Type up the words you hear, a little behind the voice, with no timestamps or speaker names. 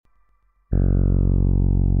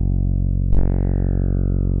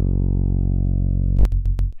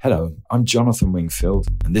Hello, I'm Jonathan Wingfield,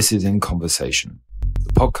 and this is In Conversation,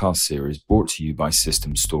 the podcast series brought to you by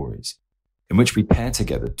System Stories, in which we pair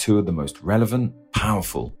together two of the most relevant,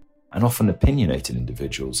 powerful, and often opinionated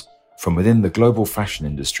individuals from within the global fashion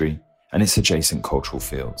industry and its adjacent cultural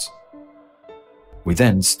fields. We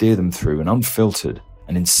then steer them through an unfiltered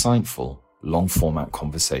and insightful long-format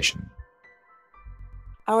conversation.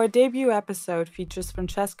 Our debut episode features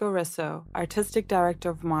Francesco Risso, artistic director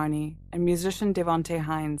of Marni, and musician Devonte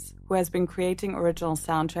Hynes, who has been creating original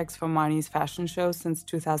soundtracks for Marni's fashion show since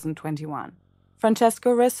 2021.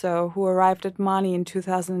 Francesco Risso, who arrived at Marni in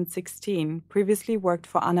 2016, previously worked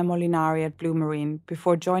for Anna Molinari at Blue Marine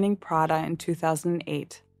before joining Prada in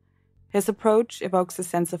 2008. His approach evokes a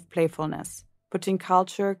sense of playfulness, putting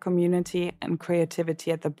culture, community, and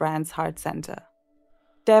creativity at the brand's heart center.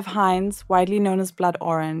 Dev Hynes, widely known as Blood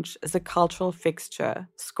Orange, is a cultural fixture,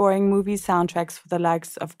 scoring movie soundtracks for the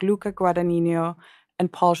likes of Luca Guadagnino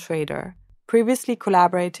and Paul Schrader, previously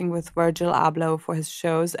collaborating with Virgil Abloh for his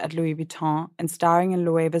shows at Louis Vuitton and starring in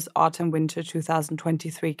Loewe's Autumn-Winter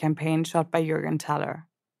 2023 campaign shot by Jürgen Teller.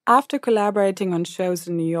 After collaborating on shows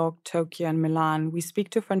in New York, Tokyo, and Milan, we speak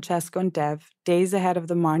to Francesco and Dev days ahead of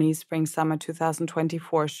the Marni Spring-Summer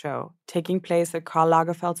 2024 show, taking place at Karl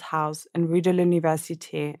Lagerfeld's house in Rue de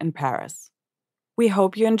l'Université in Paris. We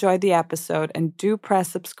hope you enjoyed the episode and do press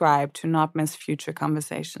subscribe to not miss future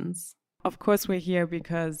conversations. Of course, we're here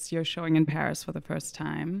because you're showing in Paris for the first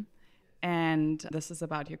time. And this is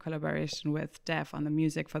about your collaboration with Dev on the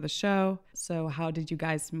music for the show. So how did you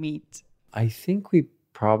guys meet? I think we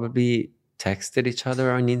probably texted each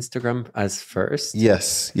other on Instagram as first.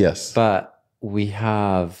 Yes. But we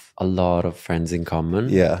have a lot of friends in common.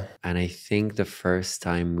 Yeah. And I think the first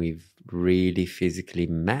time we've really physically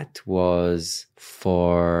met was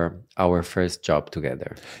for our first job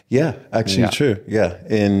together. Yeah, actually true. Yeah,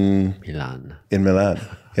 in Milan.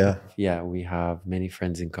 Yeah. Yeah, we have many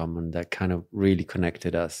friends in common that kind of really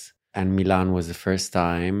connected us. And Milan was the first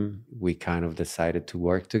time we kind of decided to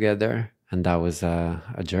work together. And that was a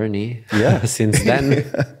journey since then.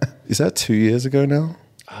 Is that 2 years ago now?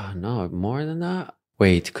 No, more than that.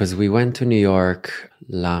 Wait, because we went to New York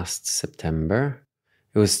last September.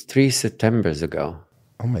 It was 3 Septembers ago.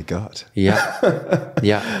 Oh my God. Yeah.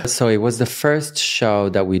 Yeah. So it was the first show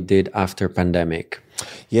that we did after pandemic.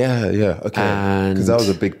 Yeah. Okay. Because that was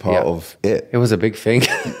a big part of it. It was a big thing.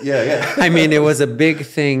 Yeah. I mean, it was a big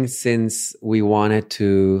thing since we wanted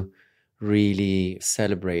to really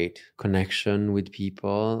celebrate connection with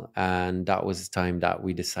people. And that was the time that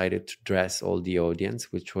we decided to dress all the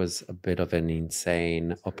audience, which was a bit of an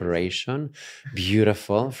insane operation.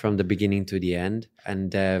 Beautiful from the beginning to the end.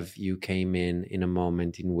 And Dev, you came in a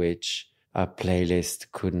moment in which a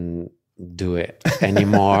playlist couldn't do it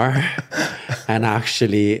anymore. And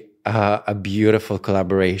actually a beautiful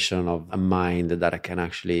collaboration of a mind that I can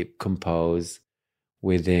actually compose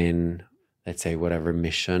within, let's say, whatever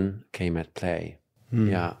mission came at play.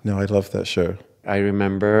 Yeah. No, I love that show. I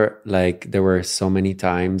remember there were so many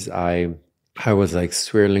times I was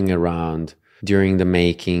swirling around during the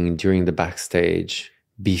making, during the backstage,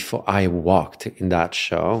 before I walked in that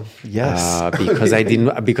show. Yes. Because I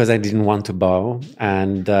didn't want to bow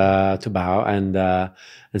and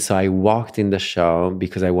so I walked in the show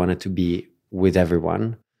because I wanted to be with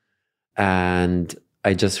everyone. And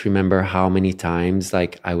I just remember how many times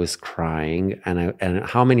I was crying and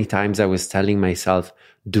how many times I was telling myself,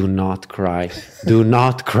 do not cry, do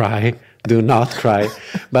not cry, do not cry.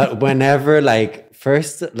 But whenever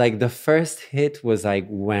the first hit was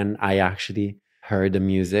when I actually heard the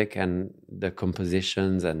music and the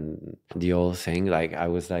compositions and the whole thing, I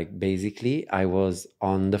was basically I was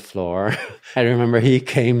on the floor. I remember he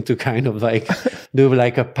came to kind of do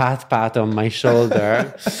a pat on my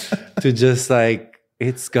shoulder to just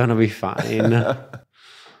it's gonna be fine.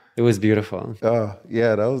 It was beautiful. Oh,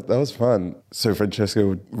 yeah, that was fun. So Francesco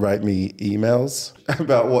would write me emails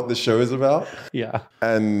about what the show is about. Yeah.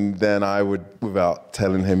 And then I would, without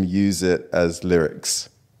telling him, use it as lyrics.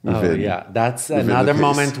 That's another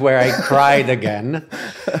moment where I cried again,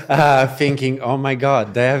 thinking, oh my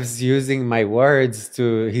God, Dev's using my words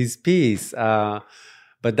to his piece. But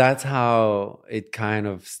that's how it kind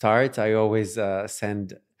of starts. I always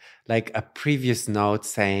send a previous note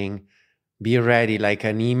saying, be ready,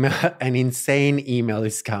 an insane email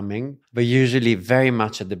is coming. But usually very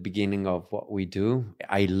much at the beginning of what we do.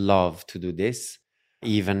 I love to do this.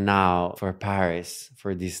 Even now for Paris,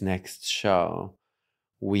 for this next show,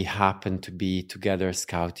 we happen to be together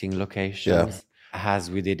scouting locations, as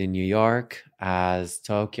we did in New York, as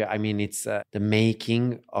Tokyo. I mean, it's the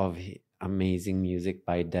making of amazing music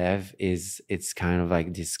by Dev it's kind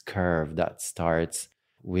of this curve that starts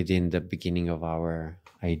within the beginning of our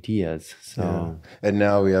ideas. So, and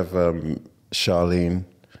now we have Charlene,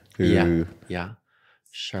 who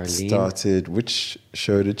Charlene started. Which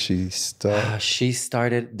show did she start? She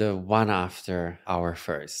started the one after our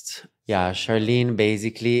first. Yeah, Charlene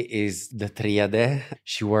basically is the triade.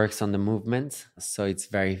 She works on the movements. So it's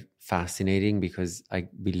very fascinating because I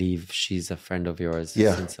believe she's a friend of yours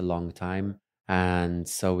since a long time. And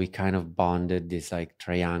so we kind of bonded this like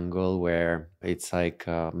triangle where it's like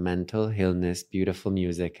mental illness, beautiful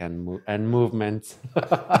music, and movement.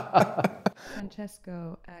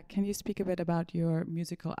 Francesco, can you speak a bit about your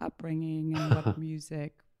musical upbringing and what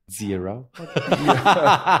music? Zero. And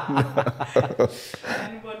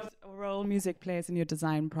what role music plays in your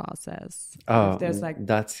design process? Oh, if there's like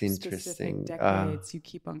that's interesting. Decades, you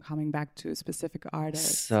keep on coming back to a specific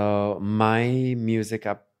artist. So my music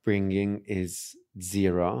upbringing is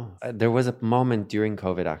zero. There was a moment during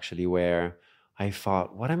COVID actually where I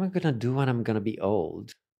thought, what am I going to do when I'm going to be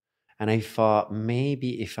old? And I thought,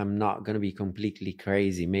 maybe if I'm not going to be completely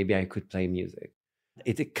crazy, maybe I could play music.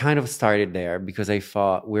 It kind of started there because I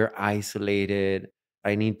thought we're isolated.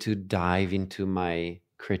 I need to dive into my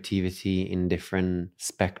creativity in different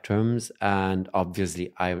spectrums. And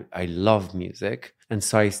obviously, I love music. And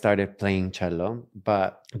so I started playing cello.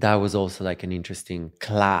 But that was also like an interesting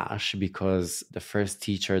clash because the first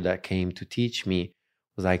teacher that came to teach me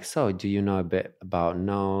was like, so do you know a bit about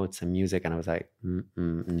notes and music? And I was like,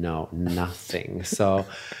 no, nothing. So,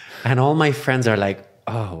 and all my friends are like,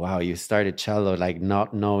 oh, wow, you started cello, like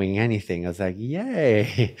not knowing anything. I was like,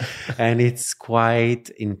 yay. And it's quite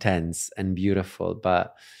intense and beautiful,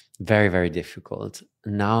 but very, very difficult.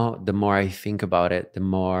 Now, the more I think about it, the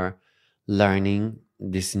more learning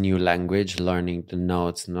this new language, learning the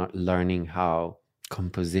notes, not learning how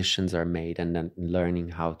compositions are made, and then learning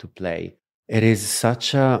how to play. It is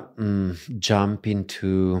such a jump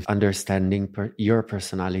into understanding your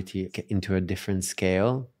personality into a different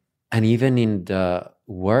scale. And even in the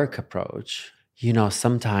work approach, you know,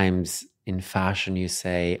 sometimes in fashion you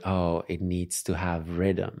say, oh, it needs to have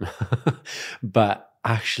rhythm. But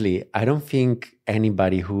actually, I don't think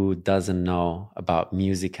anybody who doesn't know about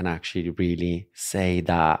music can actually really say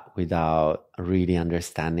that without really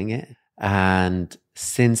understanding it. And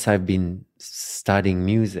since I've been studying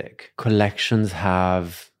music, collections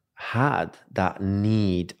have had that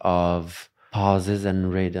need of pauses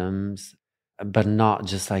and rhythms, but not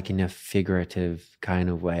just like in a figurative kind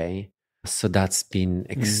of way. So that's been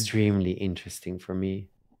extremely interesting for me.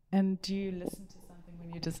 And do you listen to something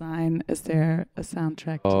when you design? Is there a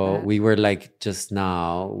soundtrack to that? We were like just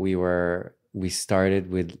now, we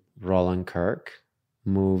started with Roland Kirk,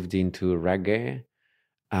 moved into reggae,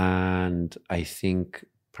 and I think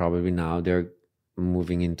probably now they're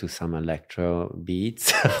moving into some electro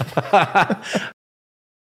beats.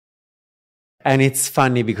 And it's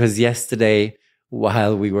funny because yesterday,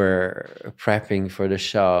 while we were prepping for the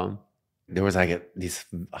show, there was like this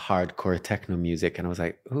hardcore techno music. And I was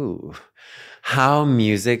like, ooh, how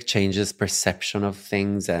music changes perception of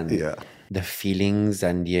things and the feelings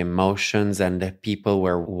and the emotions, and the people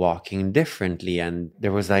were walking differently. And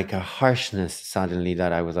there was like a harshness suddenly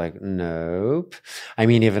that I was like, nope. I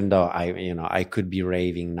mean, even though I could be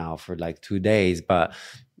raving now for like 2 days, but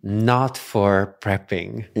not for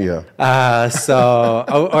prepping.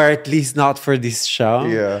 Or at least not for this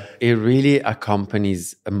show. It really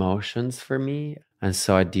accompanies emotions for me. And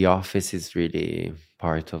so at the office is really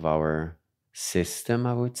part of our system,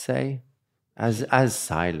 I would say, as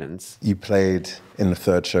silence. You played in the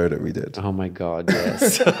third show that we did. Oh my God,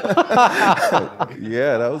 yes.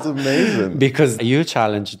 Yeah, that was amazing. Because you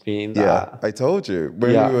challenged me in that. Yeah, I told you. When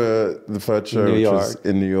we were the third show, which was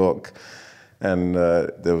in New York, and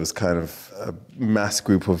there was kind of a mass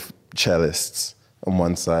group of cellists on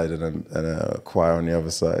one side and a choir on the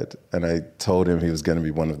other side. And I told him he was going to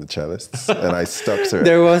be one of the cellists, and I stuck to it.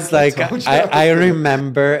 There was like, I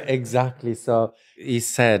remember exactly. So he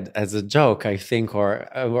said as a joke, I think,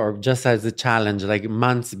 or just as a challenge, like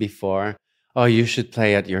months before, oh, you should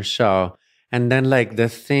play at your show. And then like the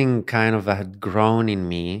thing kind of had grown in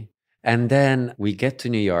me. And then we get to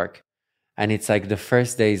New York. And it's like the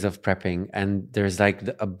first days of prepping, and there's like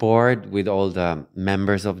a board with all the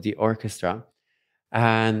members of the orchestra.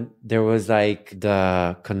 And there was like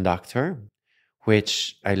the conductor,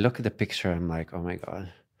 which I look at the picture, I'm like, oh my God,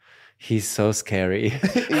 he's so scary.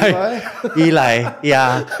 Eli,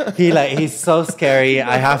 he's so scary.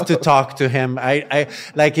 I have to talk to him. I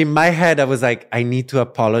like in my head, I was like, I need to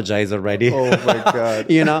apologize already. Oh my God.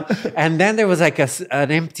 And then there was like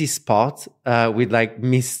an empty spot with like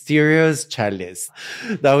mysterious cellists.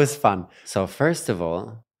 That was fun. So first of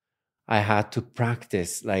all, I had to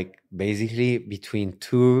practice like basically between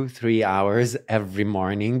 2-3 hours every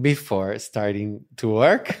morning before starting to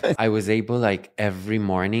work. I was able like every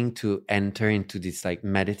morning to enter into this like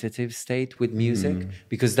meditative state with music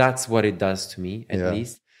because that's what it does to me, at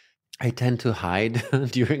least. I tend to hide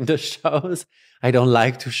during the shows. I don't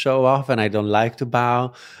like to show off and I don't like to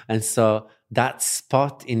bow. And so that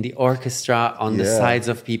spot in the orchestra on the sides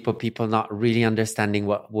of people not really understanding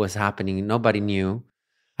what was happening, nobody knew.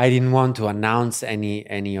 I didn't want to announce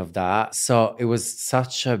any of that. So it was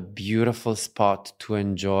such a beautiful spot to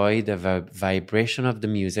enjoy the vibration of the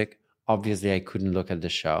music. Obviously, I couldn't look at the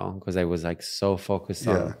show because I was like so focused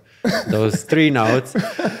on those 3 notes.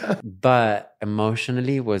 But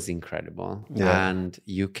emotionally was incredible. Yeah. And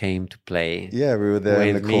you came to play. Yeah, we were there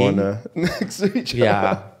in the corner next to each other.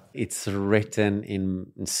 Yeah. It's written in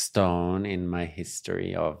stone in my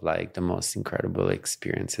history of like the most incredible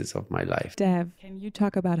experiences of my life. Dev, can you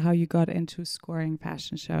talk about how you got into scoring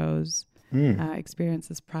fashion shows,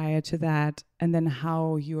 experiences prior to that, and then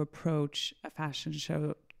how you approach a fashion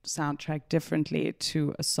show soundtrack differently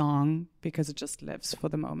to a song because it just lives for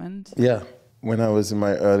the moment? Yeah. When I was in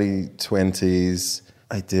my early 20s,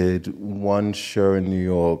 I did one show in New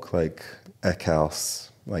York, like Eckhouse,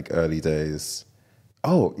 like early days.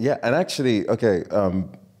 Oh, yeah. And actually, okay,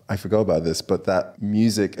 I forgot about this, but that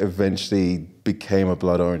music eventually became a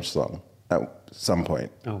Blood Orange song at some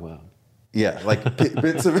point. Oh, wow. Yeah, like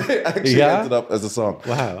bits of it actually ended up as a song.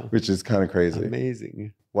 Wow. Which is kind of crazy.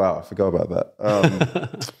 Amazing. Wow, I forgot about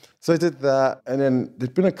that. So I did that. And then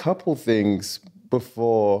there'd been a couple things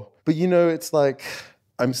before. But, you know, it's like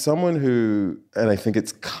I'm someone who, and I think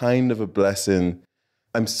it's kind of a blessing,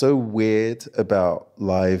 I'm so weird about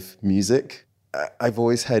live music. I've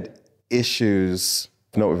always had issues,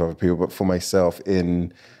 not with other people, but for myself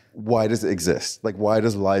in why does it exist? Like, why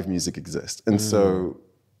does live music exist? And so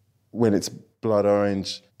when it's Blood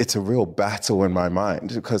Orange, it's a real battle in my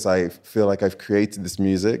mind because I feel like I've created this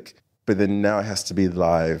music, but then now it has to be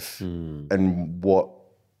live. And what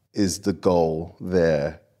is the goal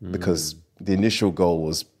there? Because the initial goal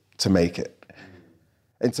was to make it.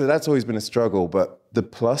 And so that's always been a struggle. But the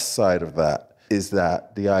plus side of that is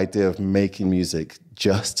that the idea of making music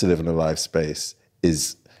just to live in a live space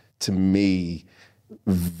is, to me,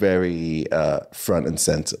 very front and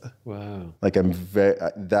center. Wow. Like I'm very,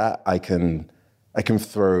 that I can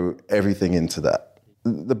throw everything into that.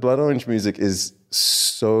 The Blood Orange music is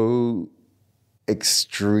so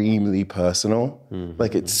extremely personal.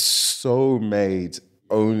 Like it's so made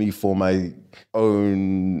only for my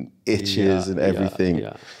own itches and everything.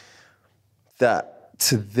 That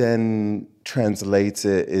to then translate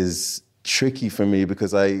it is tricky for me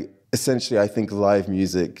because I think live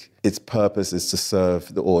music, its purpose is to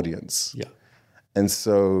serve the audience. Yeah. And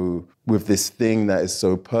so with this thing that is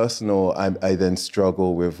so personal, I then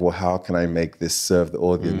struggle with, well, how can I make this serve the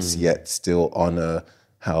audience yet still honor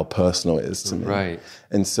how personal it is to me? Right.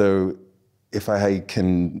 And so if I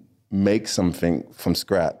can make something from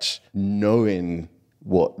scratch, knowing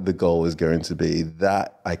what the goal is going to be,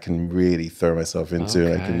 that I can really throw myself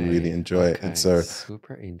into and I can really enjoy it. And so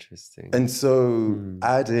super interesting. And so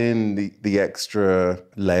add in the extra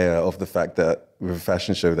layer of the fact that with a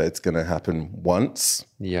fashion show that it's going to happen once.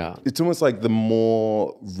 Yeah. It's almost like the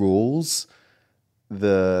more rules,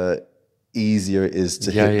 the easier it is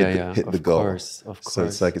to hit the goal. Of course. So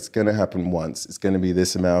it's like, it's going to happen once. It's going to be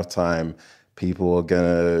this amount of time. People are going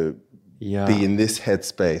to be in this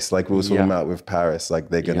headspace, like we were talking about with Paris, like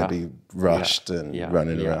they're going to be rushed and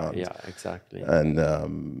running around. Yeah, exactly. And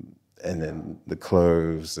then the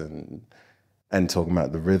clothes and talking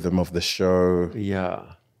about the rhythm of the show.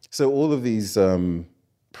 Yeah. So all of these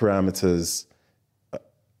parameters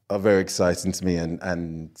are very exciting to me,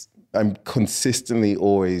 and I'm consistently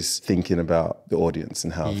always thinking about the audience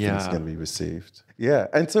and how things are going to be received. Yeah,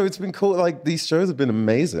 and so it's been cool. Like, these shows have been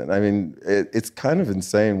amazing. I mean, it's kind of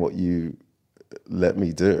insane what you let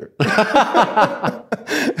me do.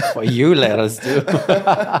 What you let us do.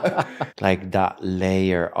 Like that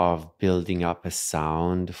layer of building up a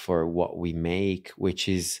sound for what we make, which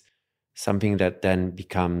is something that then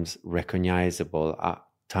becomes recognizable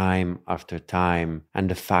time after time. And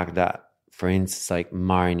the fact that, for instance, like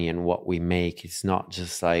Marnie and what we make, it's not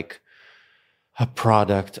just like a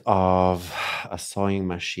product of a sewing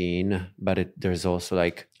machine, but there's also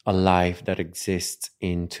like a life that exists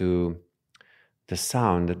into the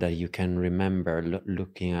sound that you can remember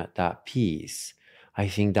looking at that piece. I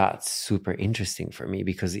think that's super interesting for me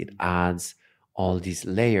because it adds all these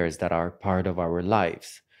layers that are part of our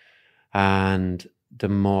lives. And the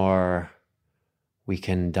more we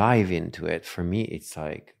can dive into it, for me, it's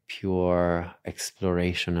like pure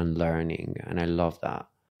exploration and learning. And I love that.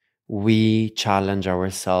 We challenge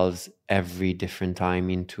ourselves every different time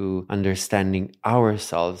into understanding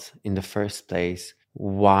ourselves in the first place.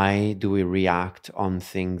 Why do we react on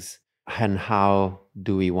things, and how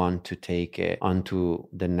do we want to take it onto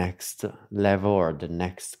the next level or the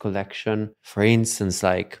next collection? For instance,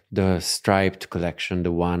 like the striped collection,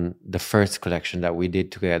 the first collection that we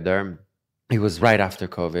did together, it was right after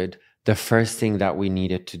COVID. The first thing that we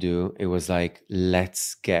needed to do, it was like,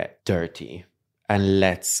 let's get dirty and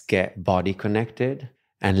let's get body connected,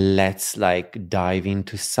 and let's like dive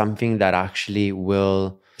into something that actually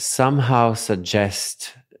will somehow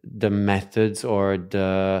suggest the methods or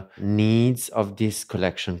the needs of this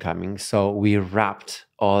collection coming. So we wrapped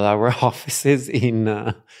all our offices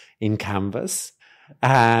in canvas.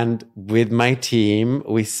 And with my team,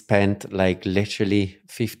 we spent like literally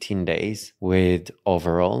 15 days with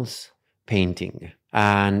overalls painting.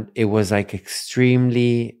 And it was like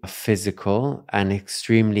extremely physical and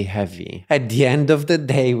extremely heavy. At the end of the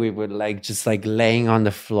day, we were like just like laying on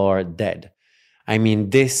the floor dead. I mean,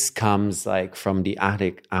 this comes like from the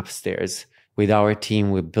attic upstairs. With our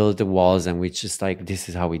team, we build the walls, and we just like, this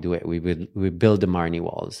is how we do it. We build the Marnie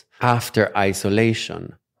walls. After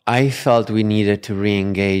isolation, I felt we needed to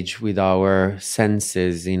re-engage with our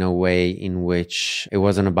senses in a way in which it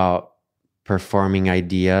wasn't about performing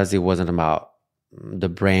ideas. It wasn't about the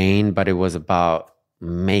brain, but it was about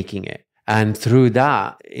making it. And through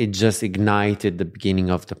that, it just ignited the beginning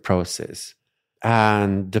of the process.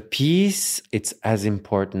 And the piece, it's as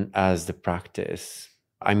important as the practice.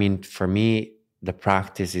 I mean, for me, the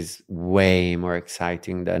practice is way more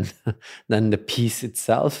exciting than the piece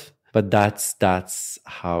itself. But that's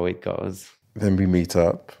how it goes. Then we meet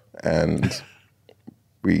up and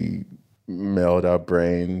we meld our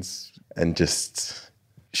brains and just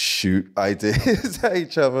shoot ideas at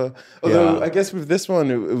each other. Although I guess with this one,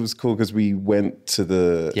 it was cool because we went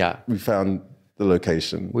to we found the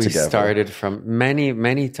location we together. Started from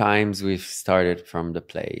many times we've started from the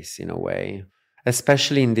place in a way,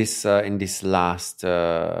 especially in this last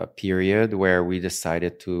period where we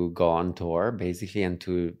decided to go on tour basically and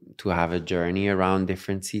to have a journey around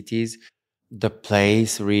different cities. The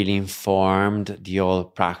place really informed the whole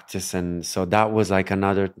practice, and so that was like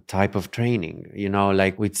another type of training,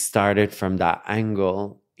 like we started from that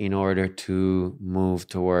angle in order to move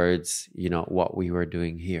towards, what we were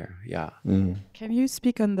doing here. Yeah. Mm. Can you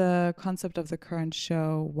speak on the concept of the current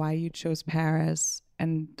show, why you chose Paris,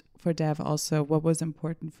 and for Dev also, what was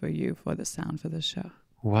important for you for the sound for the show?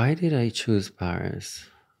 Why did I choose Paris?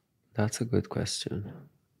 That's a good question.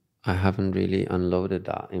 I haven't really unloaded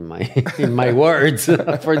that in my words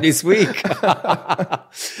for this week.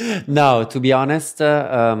 No, to be honest,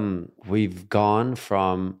 we've gone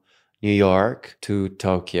from New York to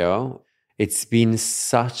Tokyo. It's been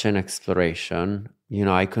such an exploration.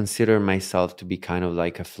 I consider myself to be kind of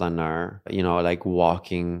like a flaneur, like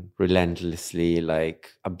walking relentlessly,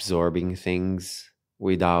 like absorbing things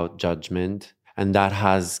without judgment. And that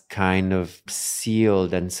has kind of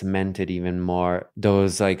sealed and cemented even more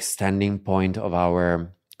those like standing point of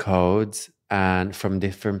our codes and from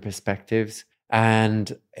different perspectives.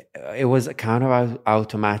 And it was kind of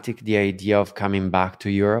automatic, the idea of coming back to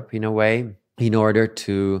Europe in a way, in order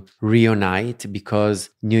to reunite, because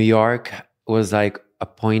New York was like a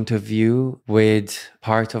point of view with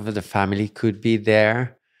part of the family could be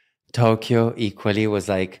there. Tokyo equally was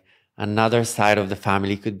like another side of the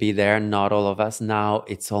family could be there, not all of us. Now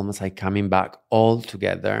it's almost like coming back all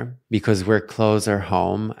together because we're closer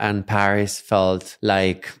home, and Paris felt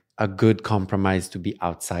like a good compromise to be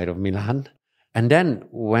outside of Milan. And then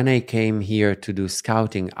when I came here to do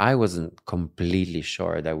scouting, I wasn't completely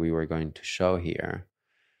sure that we were going to show here.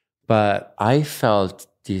 But I felt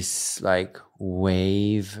this like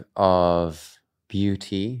wave of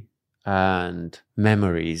beauty and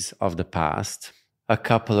memories of the past. A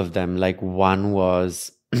couple of them, like one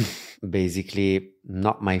was basically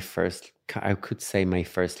not my first, I could say my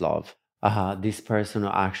first love. This person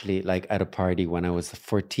actually, like at a party when I was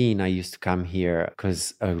 14, I used to come here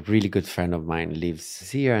because a really good friend of mine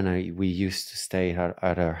lives here, and we used to stay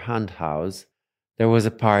at her aunt house. There was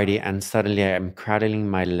a party, and suddenly I'm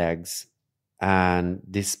cradling my legs, and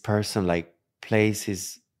this person like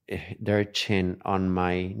places their chin on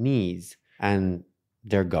my knees, and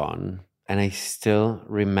they're gone. And I still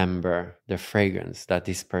remember the fragrance that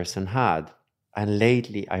this person had. And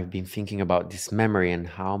lately, I've been thinking about this memory and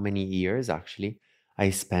how many years, actually,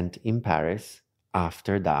 I spent in Paris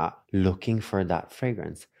after that, looking for that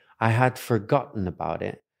fragrance. I had forgotten about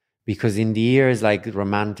it because in the years, like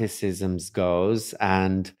romanticism goes,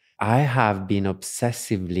 and I have been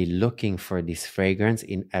obsessively looking for this fragrance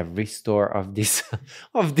in every store of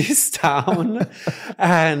this town.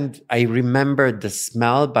 And I remember the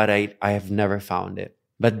smell, but I have never found it.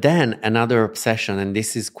 But then another obsession, and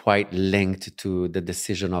this is quite linked to the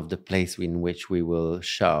decision of the place in which we will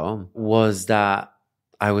show, was that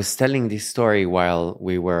I was telling this story while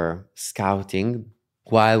we were scouting,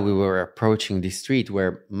 while we were approaching the street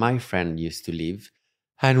where my friend used to live.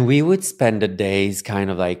 And we would spend the days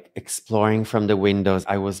kind of like exploring from the windows.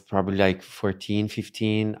 I was probably like 14,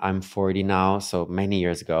 15. I'm 40 now, so many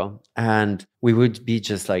years ago. And we would be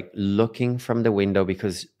just like looking from the window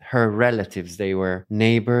because her relatives, they were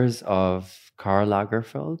neighbors of Karl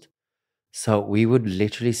Lagerfeld. So we would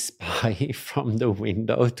literally spy from the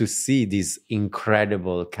window to see this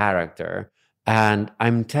incredible character. And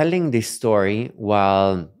I'm telling this story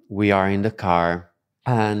while we are in the car.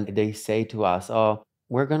 And they say to us, oh,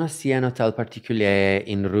 we're going to see an Hotel Particulier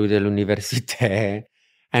in Rue de l'Université.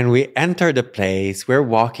 And we enter the place, we're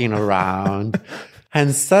walking around.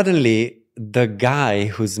 And suddenly the guy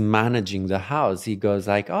who's managing the house, he goes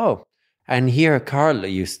like, oh, and here Karl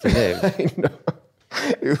used to live. I know.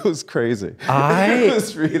 It was crazy. It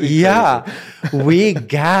was really crazy. We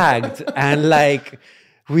gagged and like,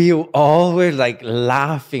 we all were like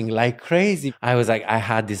laughing like crazy. I was like, I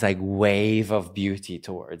had this like wave of beauty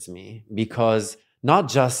towards me because not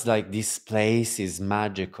just like this place is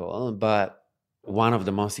magical, but one of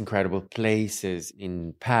the most incredible places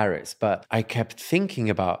in Paris. But I kept thinking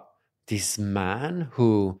about this man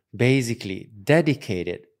who basically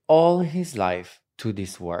dedicated all his life to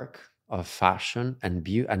this work of fashion and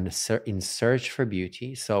beauty and in search for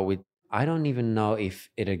beauty. So I don't even know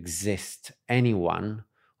if it exists anyone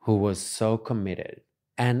who was so committed.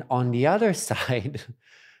 And on the other side,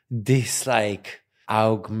 this like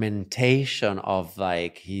augmentation of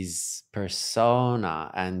like his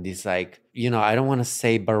persona and this like, I don't want to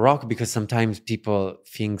say Baroque because sometimes people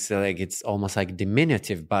think like it's almost like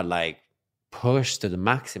diminutive, but like pushed to the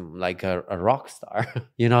maximum, like a rock star,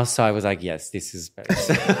 So I was like, yes, this is Paris.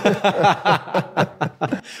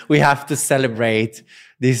 We have to celebrate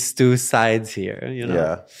these two sides here,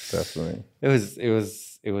 Yeah, definitely.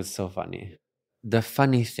 It was so funny. The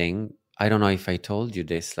funny thing, I don't know if I told you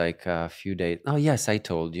this like a few days. Oh, yes, I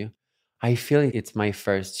told you. I feel it's my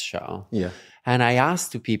first show. Yeah. And I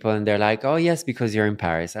asked to people and they're like, oh, yes, because you're in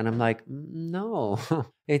Paris. And I'm like, no,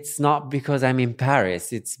 it's not because I'm in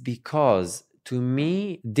Paris. It's because to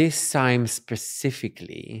me, this time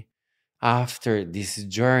specifically, after this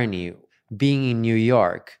journey, being in New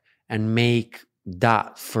York and make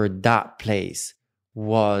that for that place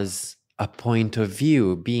was a point of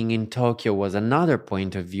view. Being in Tokyo was another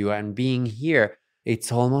point of view. And being here,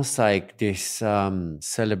 it's almost like this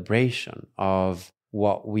celebration of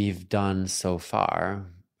what we've done so far.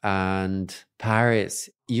 And Paris,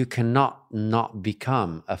 you cannot not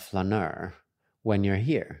become a flaneur when you're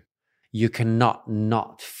here. You cannot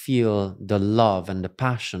not feel the love and the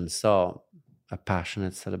passion. So a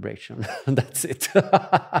passionate celebration. That's it.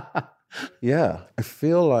 Yeah. I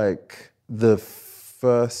feel like the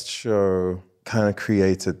first show kind of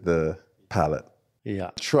created the palette.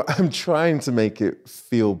 Yeah. I'm trying to make it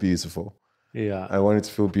feel beautiful. Yeah. I want it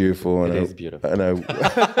to feel beautiful. It is beautiful. And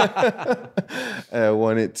I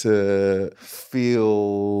want it to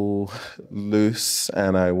feel loose,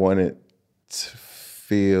 and I want it to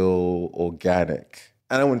feel organic.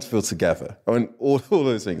 And I want it to feel together. I want all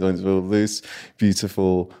those things. I want it to feel loose,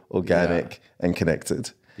 beautiful, organic, and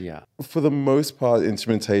connected. Yeah. For the most part,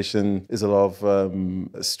 instrumentation is a lot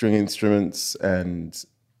of string instruments and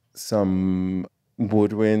some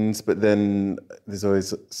woodwinds, but then there's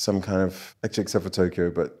always some kind of, actually except for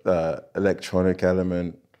Tokyo, but electronic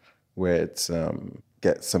element where it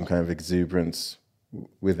gets some kind of exuberance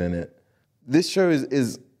within it. This show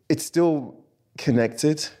is it's still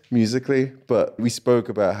connected musically, but we spoke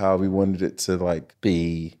about how we wanted it to like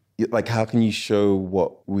be like, how can you show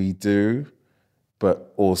what we do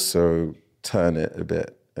but also turn it a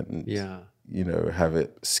bit and have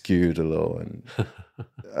it skewed a little. And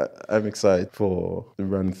I'm excited for the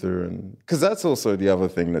run through, and because that's also the other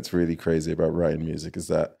thing that's really crazy about writing music is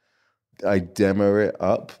that I demo it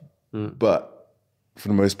up, but for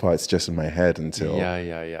the most part, it's just in my head until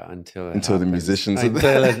until the musicians are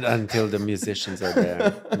there. Until the musicians are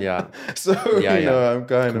there. Yeah. So I'm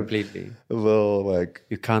kind completely of a little like,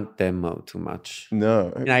 you can't demo too much.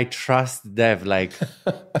 No. And I trust Dev like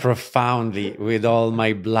profoundly with all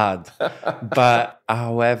my blood. But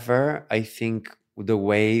however, I think the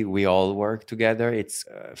way we all work together, it's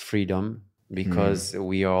freedom. Because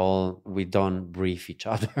we don't brief each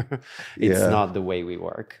other. It's not the way we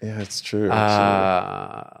work. Yeah, it's true.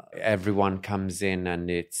 everyone comes in and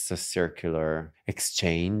it's a circular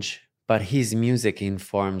exchange. But his music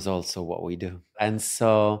informs also what we do. And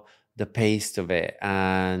so the pace of it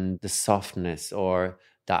and the softness or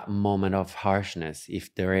that moment of harshness,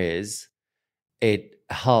 if there is, it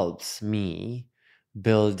helps me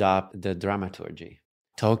build up the dramaturgy.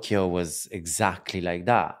 Tokyo was exactly like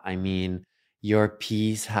that. I mean, your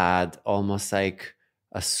piece had almost like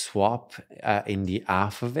a swap in the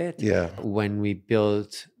half of it. Yeah. When we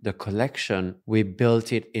built the collection, we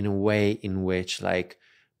built it in a way in which like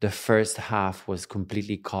the first half was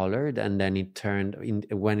completely colored, and then it turned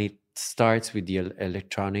when it starts with the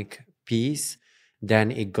electronic piece, then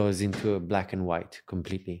it goes into a black and white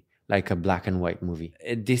completely, like a black and white movie.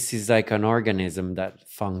 This is like an organism that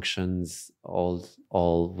functions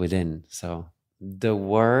all within. So the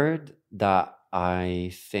word that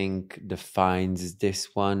I think defines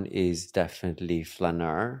this one is definitely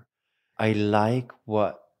flaneur. I like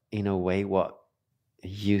what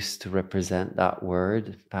used to represent that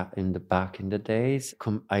word back in the days.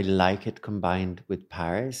 I like it combined with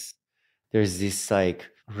Paris. There's this like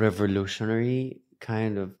revolutionary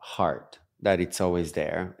kind of heart that it's always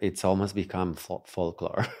there. It's almost become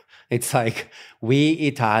folklore. It's like we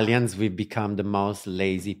Italians, we've become the most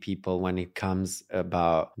lazy people when it comes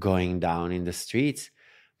about going down in the streets.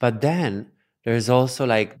 But then there's also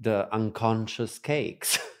like the unconscious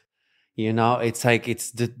cakes. It's like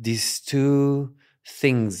these two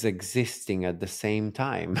things existing at the same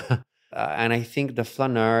time. And I think the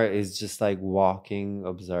flaneur is just like walking,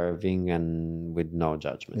 observing, and with no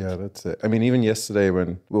judgment. Yeah, that's it. I mean, even yesterday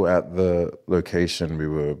when we were at the location, we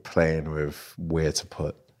were playing with where to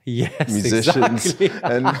put musicians. Exactly.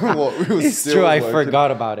 And what we were It's true, I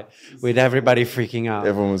forgot about it. With everybody freaking out.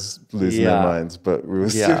 Everyone was losing their minds, but we were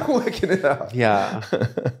still working it out. Yeah.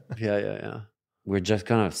 We're just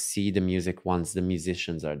gonna see the music once the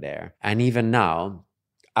musicians are there. And even now,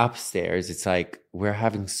 upstairs, it's like we're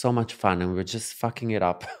having so much fun and we're just fucking it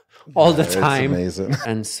up all the time. It's amazing.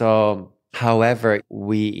 And so, however,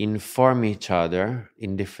 we inform each other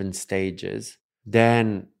in different stages.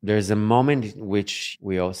 Then there's a moment in which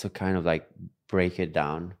we also kind of like break it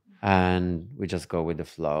down and we just go with the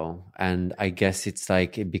flow. And I guess it's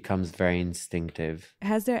like it becomes very instinctive.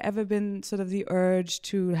 Has there ever been sort of the urge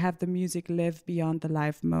to have the music live beyond the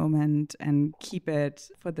live moment and keep it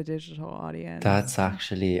for the digital audience? That's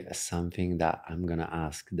actually something that I'm going to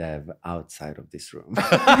ask Dev outside of this room.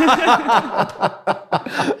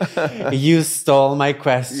 You stole my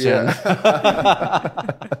question.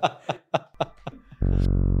 Yeah.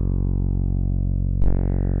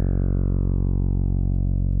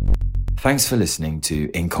 Thanks for listening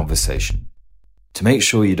to In Conversation. To make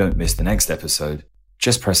sure you don't miss the next episode,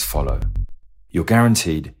 just press follow. You're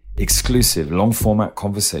guaranteed exclusive long-format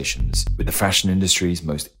conversations with the fashion industry's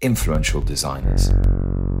most influential designers.